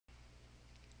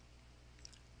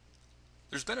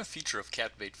There's been a feature of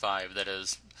Captivate 5 that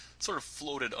has sort of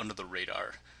floated under the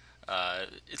radar.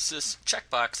 It's this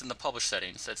checkbox in the publish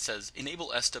settings that says Enable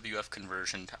SWF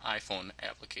conversion to iPhone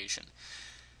application.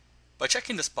 By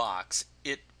checking this box,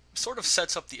 it sort of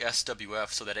sets up the SWF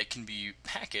so that it can be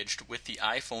packaged with the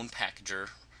iPhone packager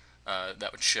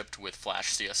that was shipped with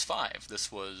Flash CS5. This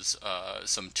was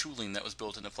some tooling that was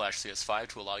built into Flash CS5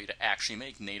 to allow you to actually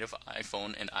make native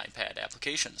iPhone and iPad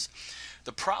applications.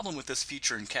 The problem with this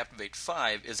feature in Captivate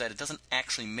 5 is that it doesn't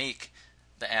actually make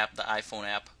the iPhone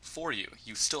app for you.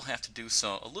 You still have to do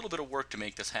a little bit of work to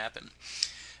make this happen.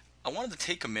 I wanted to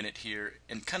take a minute here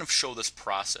and kind of show this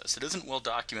process. It isn't well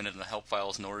documented in the help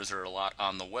files, nor is there a lot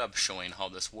on the web showing how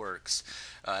this works.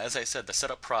 As I said, the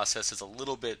setup process is a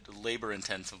little bit labor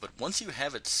intensive, but once you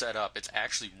have it set up, it's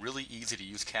actually really easy to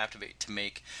use Captivate to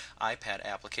make iPad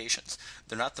applications.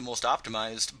 They're not the most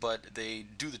optimized, but they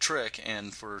do the trick,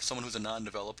 and for someone who's a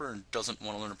non-developer and doesn't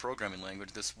want to learn a programming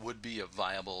language, this would be a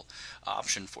viable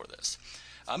option for this.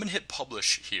 I'm going to hit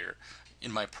publish here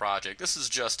in my project. This is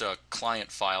just a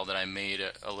client file that I made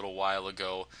a little while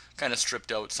ago, kind of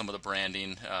stripped out some of the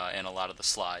branding and a lot of the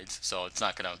slides, so it's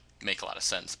not going to make a lot of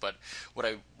sense. But what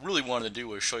I really wanted to do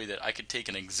was show you that I could take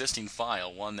an existing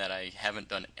file, one that I haven't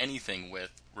done anything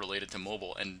with related to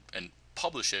mobile, and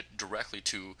publish it directly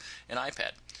to an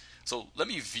iPad. So let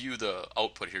me view the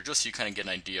output here just so you kind of get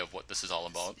an idea of what this is all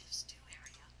about.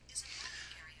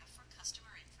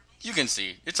 You can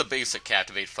see it's a basic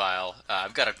Captivate file.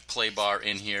 I've got a play bar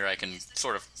in here. I can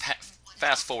sort of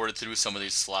fast forward through some of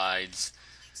these slides.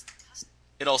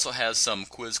 It also has some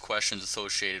quiz questions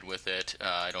associated with it.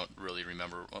 I don't really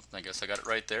remember. Well, I guess I got it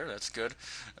right there. That's good.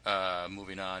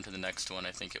 Moving on to the next one.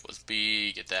 I think it was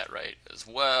B. Get that right as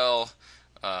well.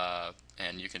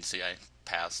 And you can see I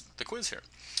passed the quiz here.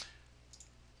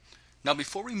 Now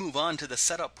before we move on to the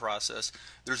setup process,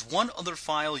 there's one other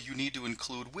file you need to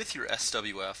include with your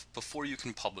SWF before you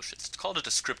can publish it. It's called a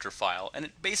Descriptor File, and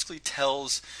it basically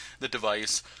tells the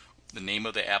device the name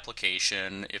of the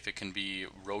application, if it can be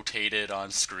rotated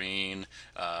on screen,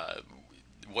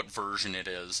 what version it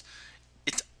is.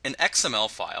 It's an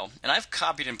XML file, and I've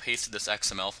copied and pasted this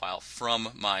XML file from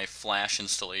my Flash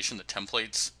installation, the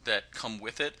templates that come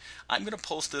with it. I'm going to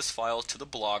post this file to the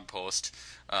blog post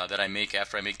that I make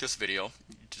after I make this video,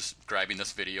 just grabbing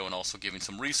this video and also giving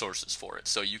some resources for it.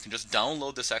 So you can just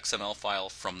download this XML file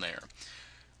from there.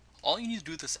 All you need to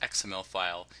do with this XML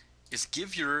file is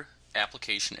give your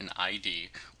application an ID.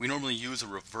 We normally use a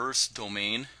reverse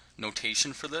domain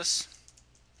notation for this.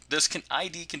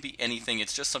 ID can be anything.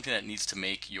 It's just something that needs to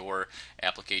make your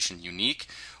application unique.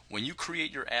 When you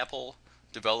create your Apple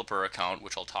developer account,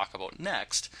 which I'll talk about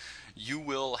next, you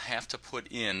will have to put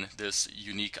in this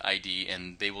unique ID,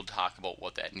 and they will talk about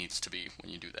what that needs to be when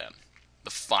you do that. The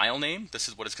file name, this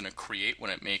is what it's going to create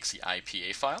when it makes the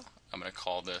IPA file. I'm going to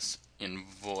call this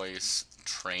invoice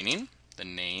training. The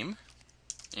name,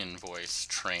 invoice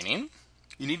training.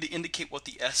 You need to indicate what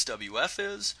the SWF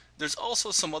is. There's also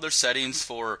some other settings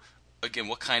for, again,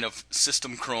 what kind of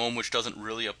system Chrome, which doesn't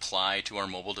really apply to our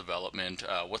mobile development,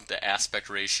 what the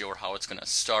aspect ratio or how it's going to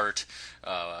start,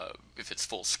 if it's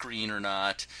full screen or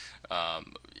not,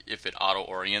 if it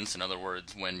auto-orients, in other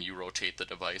words, when you rotate the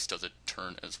device, does it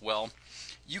turn as well.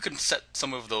 You can set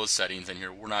some of those settings in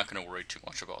here. We're not going to worry too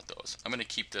much about those. I'm going to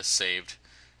keep this saved,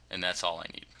 and that's all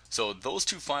I need. So those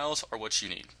two files are what you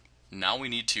need. Now we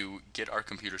need to get our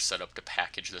computer set up to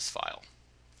package this file.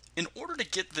 In order to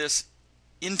get this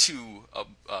into a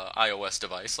iOS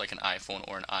device like an iPhone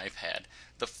or an iPad,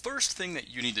 the first thing that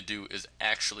you need to do is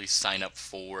actually sign up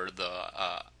for the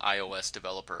iOS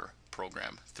developer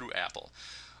program through Apple.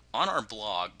 On our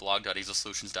blog,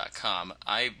 blog.easelsolutions.com,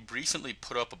 I recently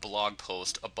put up a blog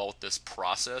post about this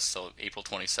process. So April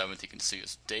 27th, you can see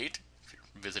its date. If you're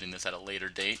visiting this at a later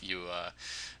date, you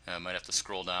might have to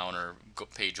scroll down or go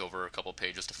page over a couple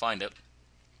pages to find it.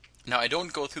 Now, I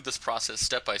don't go through this process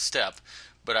step by step,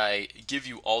 but I give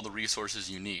you all the resources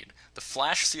you need. The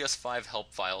Flash CS5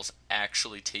 help files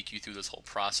actually take you through this whole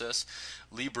process.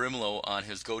 Lee Brimlow on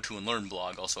his Go To and Learn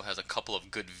blog also has a couple of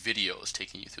good videos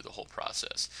taking you through the whole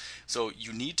process. So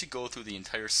you need to go through the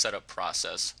entire setup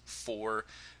process for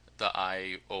the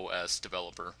iOS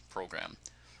developer program.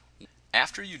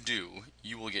 After you do,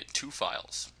 you will get two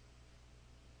files.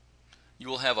 You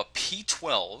will have a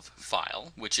P12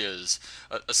 file, which is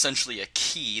essentially a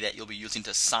key that you'll be using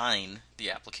to sign the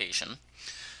application.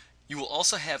 You will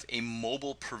also have a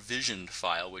mobile provisioned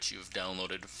file, which you've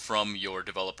downloaded from your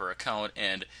developer account,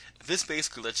 and this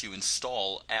basically lets you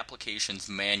install applications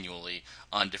manually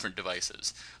on different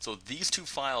devices. So these two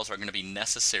files are going to be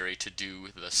necessary to do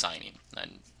the signing,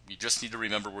 and you just need to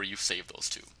remember where you save those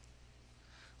two.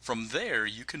 From there,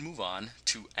 you can move on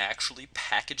to actually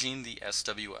packaging the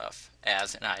SWF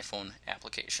as an iPhone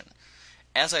application.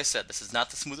 As I said, this is not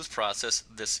the smoothest process.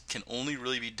 This can only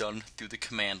really be done through the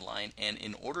command line, and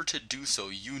in order to do so,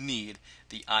 you need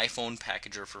the iPhone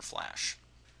Packager for Flash.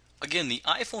 Again, the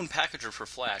iPhone Packager for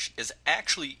Flash is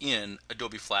actually in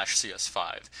Adobe Flash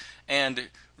CS5. And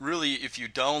really, if you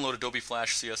download Adobe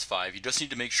Flash CS5, you just need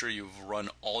to make sure you've run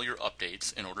all your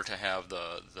updates in order to have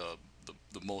the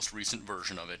most recent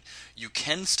version of it. You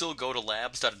can still go to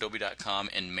labs.adobe.com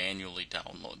and manually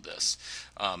download this.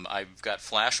 I've got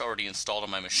Flash already installed on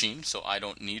my machine, so I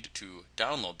don't need to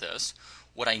download this.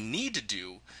 What I need to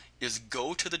do is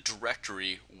go to the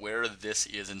directory where this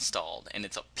is installed, and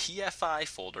it's a PFI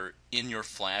folder in your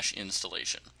Flash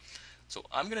installation. So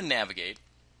I'm going to navigate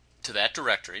to that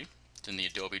directory. It's in the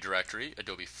Adobe directory,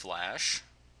 Adobe Flash,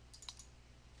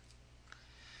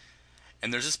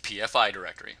 and there's this PFI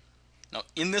directory. Now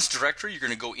in this directory, you're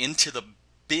going to go into the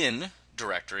bin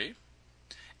directory,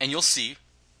 and you'll see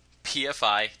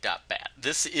pfi.bat.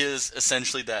 This is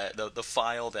essentially the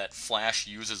file that Flash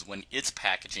uses when it's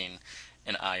packaging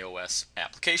an iOS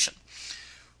application.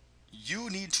 You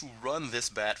need to run this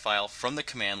bat file from the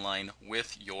command line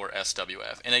with your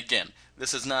SWF. And again,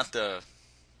 this is not the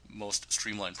most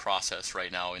streamlined process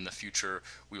right now. In the future,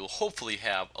 we will hopefully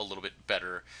have a little bit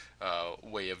better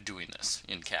way of doing this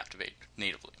in Captivate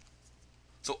natively.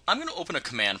 So I'm going to open a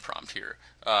command prompt here.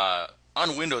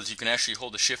 On Windows, you can actually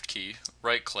hold the Shift key,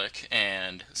 right-click,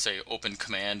 and say Open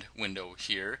Command Window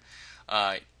here.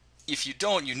 If you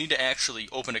don't, you need to actually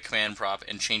open a command prompt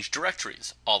and change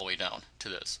directories all the way down to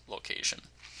this location.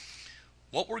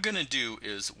 What we're going to do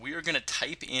is we are going to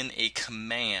type in a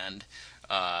command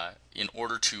in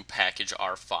order to package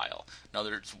our file. Now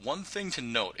there's one thing to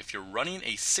note. If you're running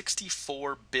a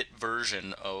 64-bit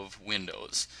version of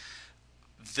Windows,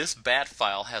 this bat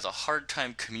file has a hard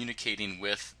time communicating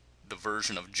with the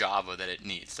version of Java that it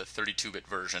needs, the 32-bit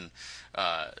version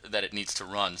that it needs to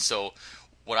run. So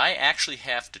what I actually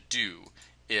have to do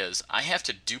is I have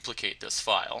to duplicate this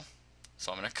file.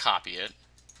 So I'm going to copy it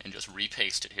and just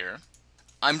repaste it here.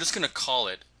 I'm just going to call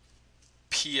it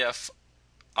PFI2.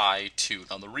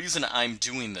 Now the reason I'm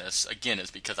doing this, again,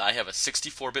 is because I have a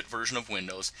 64-bit version of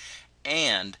Windows,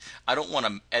 and I don't want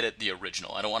to edit the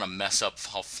original. I don't want to mess up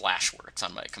how Flash works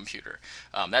on my computer.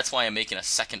 That's why I'm making a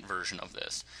second version of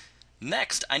this.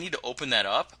 Next, I need to open that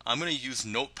up. I'm going to use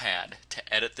Notepad to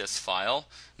edit this file.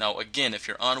 Now again, if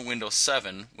you're on Windows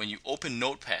 7, when you open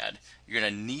Notepad, you're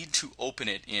going to need to open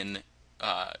it in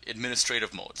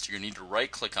administrative mode. So you're going to need to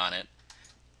right-click on it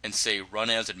and say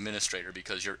Run as Administrator,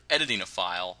 because you're editing a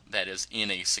file that is in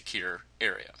a secure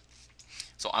area.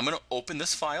 So I'm going to open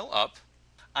this file up.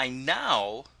 I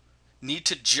now need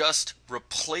to just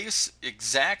replace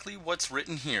exactly what's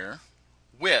written here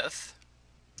with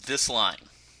this line.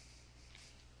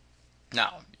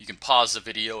 Now, you can pause the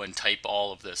video and type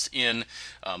all of this in.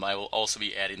 I will also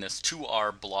be adding this to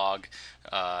our blog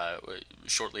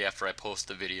shortly after I post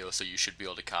the video, so you should be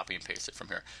able to copy and paste it from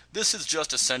here. This is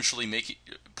just essentially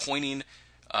pointing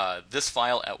this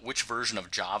file at which version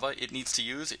of Java it needs to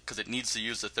use, because it needs to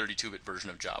use the 32-bit version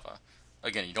of Java.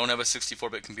 Again, you don't have a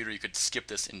 64-bit computer, you could skip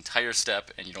this entire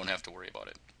step and you don't have to worry about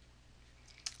it.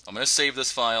 I'm going to save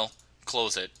this file,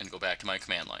 close it, and go back to my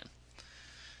command line.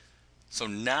 So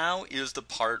now is the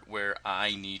part where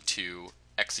I need to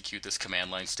execute this command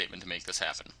line statement to make this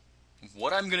happen.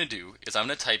 What I'm going to do is I'm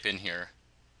going to type in here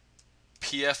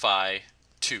PFI2.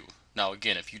 Now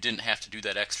again, if you didn't have to do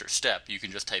that extra step, you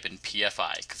can just type in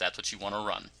PFI, because that's what you want to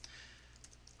run.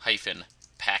 Hyphen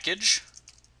package,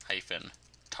 hyphen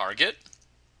target,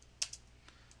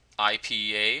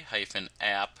 IPA, hyphen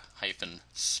app, hyphen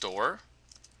store,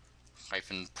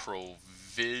 hyphen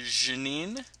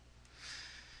provisioning.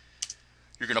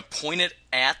 You're going to point it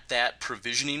at that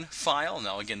provisioning file.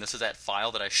 Now again, this is that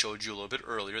file that I showed you a little bit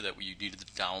earlier that you needed to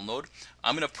download.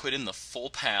 I'm going to put in the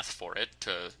full path for it.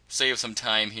 To save some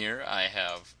time here, I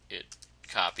have it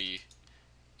copy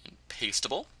and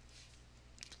pastable.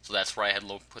 So that's where I had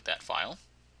put that file.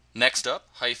 Next up,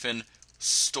 hyphen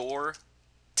store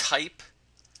type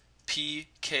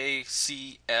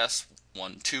pkcs12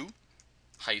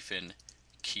 hyphen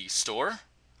key store.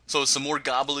 So some more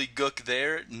gobbledygook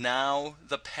there. Now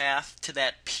the path to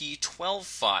that P12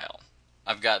 file.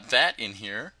 I've got that in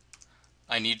here.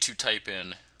 I need to type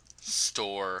in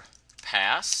store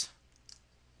pass.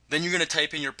 Then you're going to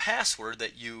type in your password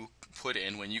that you put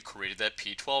in when you created that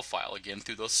P12 file. Again,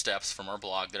 through those steps from our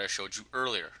blog that I showed you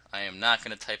earlier. I am not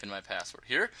going to type in my password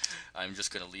here. I'm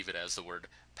just going to leave it as the word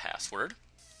password.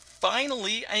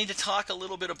 Finally, I need to talk a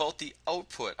little bit about the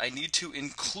output. I need to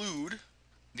include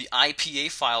the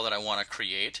IPA file that I want to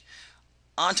create.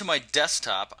 Onto my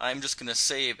desktop, I'm just going to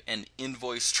save an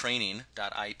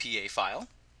invoicetraining.ipa file.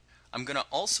 I'm going to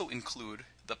also include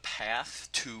the path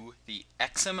to the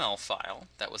XML file,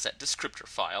 that was that descriptor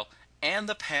file, and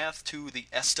the path to the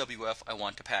SWF I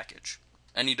want to package.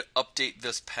 I need to update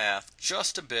this path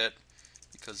just a bit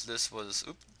because this was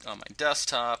on my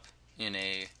desktop in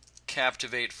a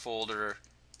Captivate folder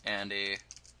and a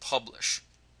Publish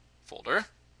folder.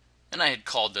 And I had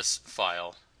called this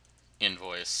file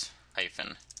invoice-app.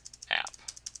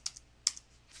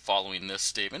 Following this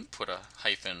statement, put a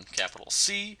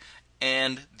 -C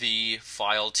and the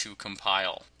file to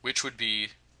compile, which would be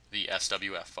the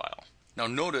SWF file. Now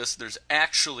notice there's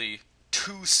actually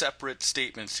two separate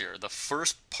statements here. The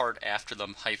first part after the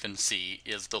 -C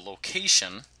is the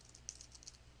location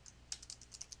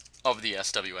of the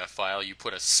SWF file. You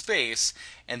put a space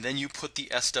and then you put the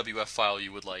SWF file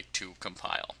you would like to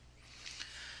compile.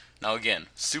 Now again,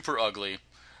 super ugly.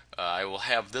 I will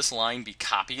have this line be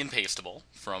copy and pastable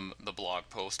from the blog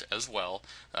post as well,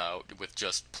 with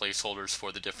just placeholders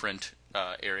for the different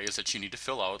areas that you need to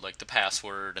fill out, like the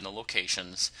password and the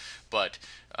locations. But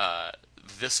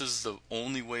this is the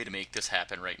only way to make this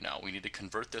happen right now. We need to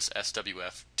convert this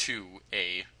SWF to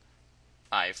a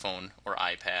iPhone or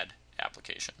iPad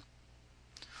application.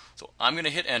 So I'm going to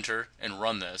hit enter and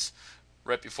run this.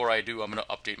 Right before I do, I'm going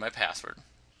to update my password.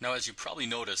 Now, as you probably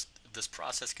noticed, this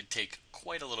process could take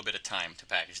quite a little bit of time to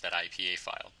package that IPA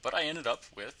file, but I ended up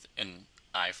with an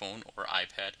iPhone or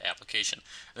iPad application.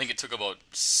 I think it took about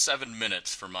 7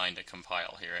 minutes for mine to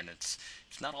compile here, and it's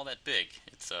not all that big.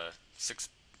 It's a 6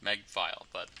 meg file,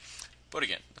 but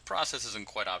again, the process isn't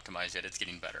quite optimized yet. It's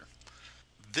getting better.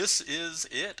 This is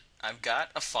it. I've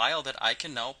got a file that I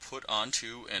can now put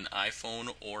onto an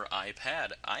iPhone or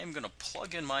iPad. I am going to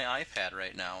plug in my iPad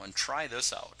right now and try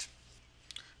this out.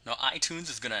 Now iTunes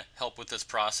is going to help with this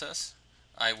process.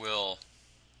 I will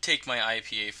take my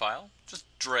IPA file, just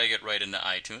drag it right into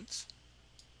iTunes.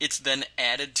 It's then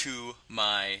added to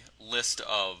my list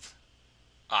of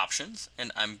options,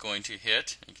 and I'm going to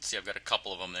hit, you can see I've got a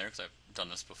couple of them there because I've done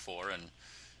this before and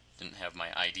didn't have my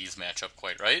IDs match up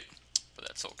quite right, but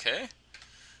that's okay.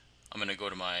 I'm going to go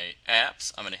to my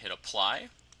apps, I'm going to hit apply,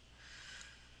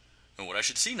 and what I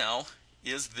should see now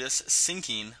is this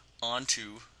syncing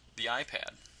onto the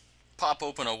iPad. Pop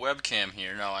open a webcam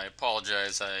here. Now I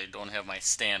apologize, I don't have my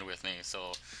stand with me,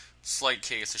 so slight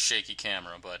case of shaky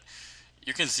camera, but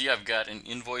you can see I've got an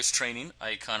invoice training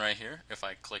icon right here. If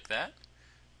I click that,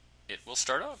 it will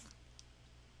start up.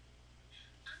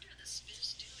 Under the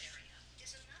Spruce Do area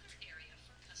is another area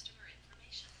for customer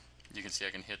information. You can see I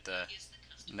can hit the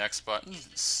next button,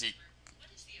 seek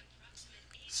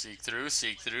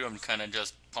through. I'm kind of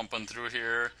just pumping through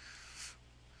here.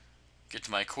 Get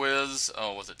to my quiz.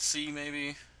 Oh, was it C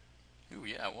maybe? Ooh,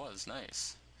 yeah, it was.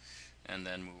 Nice. And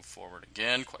then move forward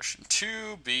again. Question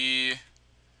 2, B.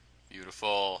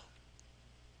 Beautiful.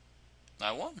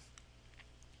 I won.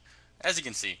 As you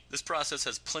can see, this process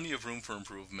has plenty of room for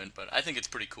improvement, but I think it's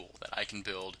pretty cool that I can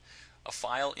build a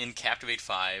file in Captivate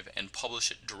 5 and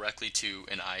publish it directly to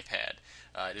an iPad.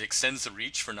 It extends the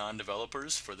reach for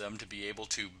non-developers for them to be able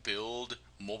to build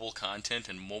mobile content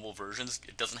and mobile versions.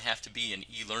 It doesn't have to be an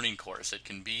e-learning course. It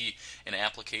can be an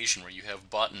application where you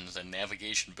have buttons and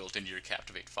navigation built into your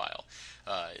Captivate file.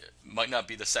 It might not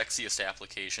be the sexiest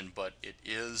application, but it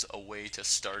is a way to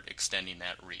start extending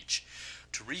that reach.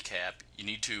 To recap, you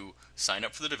need to sign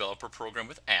up for the developer program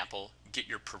with Apple, get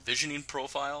your provisioning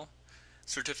profile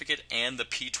certificate and the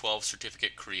P12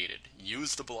 certificate created.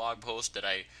 Use the blog post that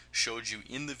I showed you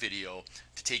in the video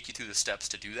to take you through the steps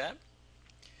to do that.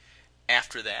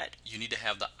 After that, you need to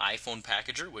have the iPhone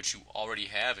packager, which you already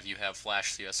have if you have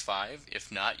Flash CS5.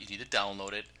 If not, you need to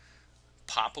download it,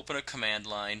 pop open a command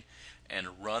line,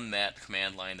 and run that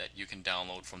command line that you can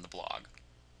download from the blog.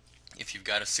 If you've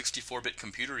got a 64-bit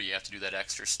computer, you have to do that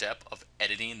extra step of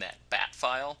editing that BAT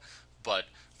file, but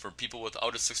for people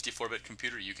without a 64-bit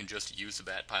computer, you can just use the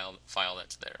BAT file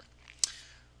that's there.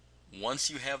 Once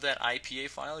you have that IPA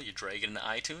file, you drag it into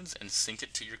iTunes and sync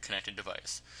it to your connected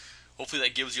device. Hopefully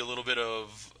that gives you a little bit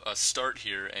of a start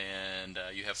here and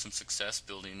you have some success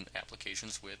building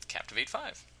applications with Captivate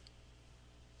 5.